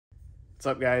What's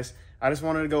up, guys? I just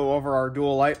wanted to go over our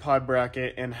dual light pod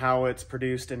bracket and how it's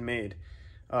produced and made.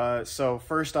 So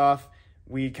first off,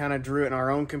 we kind of drew it in our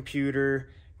own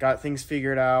computer, got things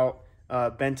figured out,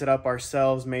 bent it up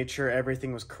ourselves, made sure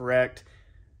everything was correct.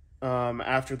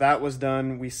 After that was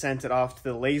done, we sent it off to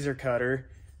the laser cutter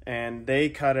and they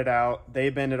cut it out. They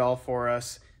bend it all for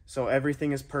us. So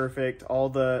everything is perfect. All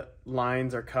the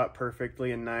lines are cut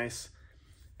perfectly and nice.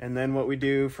 And then what we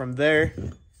do from there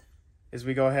is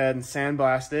we go ahead and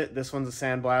sandblast it. This one's a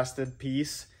sandblasted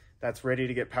piece that's ready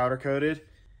to get powder coated.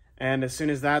 And as soon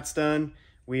as that's done,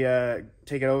 we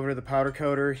take it over to the powder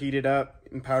coater, heat it up,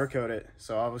 and powder coat it.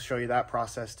 So I will show you that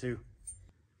process too.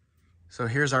 So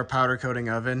here's our powder coating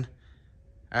oven.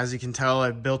 As you can tell,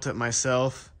 I built it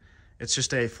myself. It's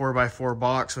just a 4x4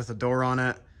 box with a door on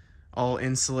it, all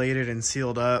insulated and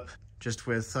sealed up, just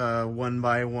with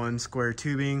 1x1 square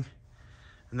tubing.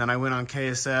 And then I went on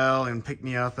KSL and picked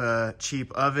me up a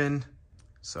cheap oven.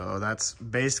 So that's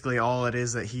basically all it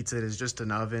is that heats it, is just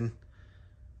an oven.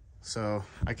 So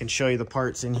I can show you the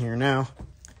parts in here now.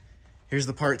 Here's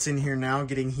the parts in here now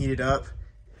getting heated up,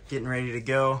 getting ready to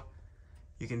go.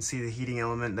 You can see the heating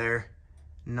element there.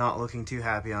 Not looking too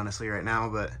happy honestly right now,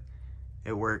 but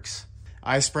it works.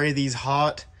 I spray these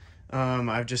hot.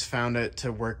 I've just found it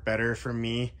to work better for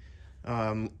me.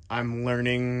 I'm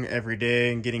learning every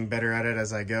day and getting better at it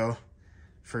as I go,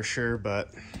 for sure, but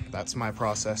that's my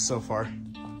process so far.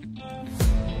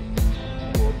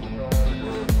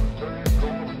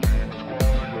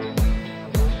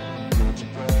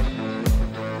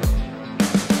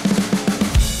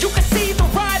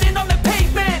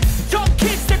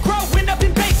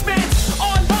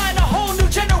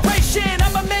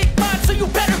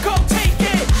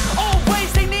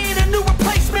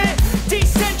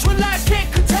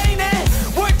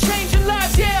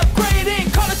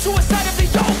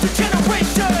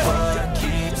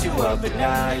 But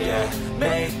now, yeah,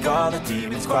 make all the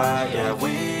demons quiet, yeah,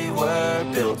 we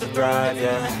were built to thrive,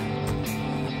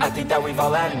 yeah, I think that we've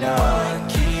all had enough.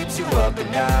 What keeps you up at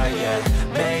night,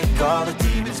 yeah, make all the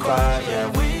demons quiet, yeah,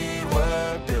 we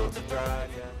were built to thrive,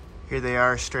 yeah. Here they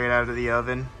are straight out of the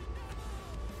oven.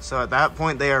 So at that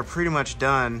point they are pretty much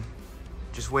done,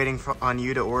 just waiting on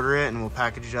you to order it, and we'll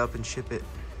package it up and ship it.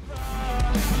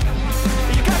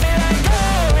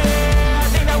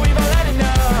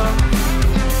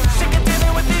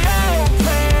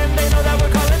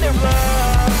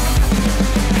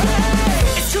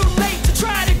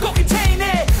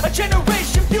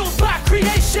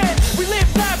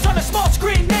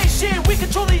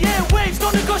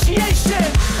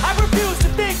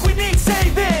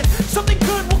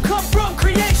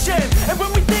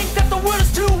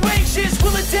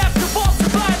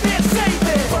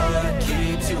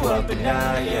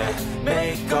 Yeah,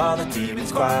 make all the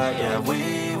demons quiet, yeah,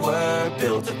 we were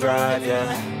built to thrive,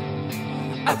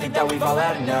 yeah, I think that we've all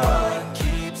had enough.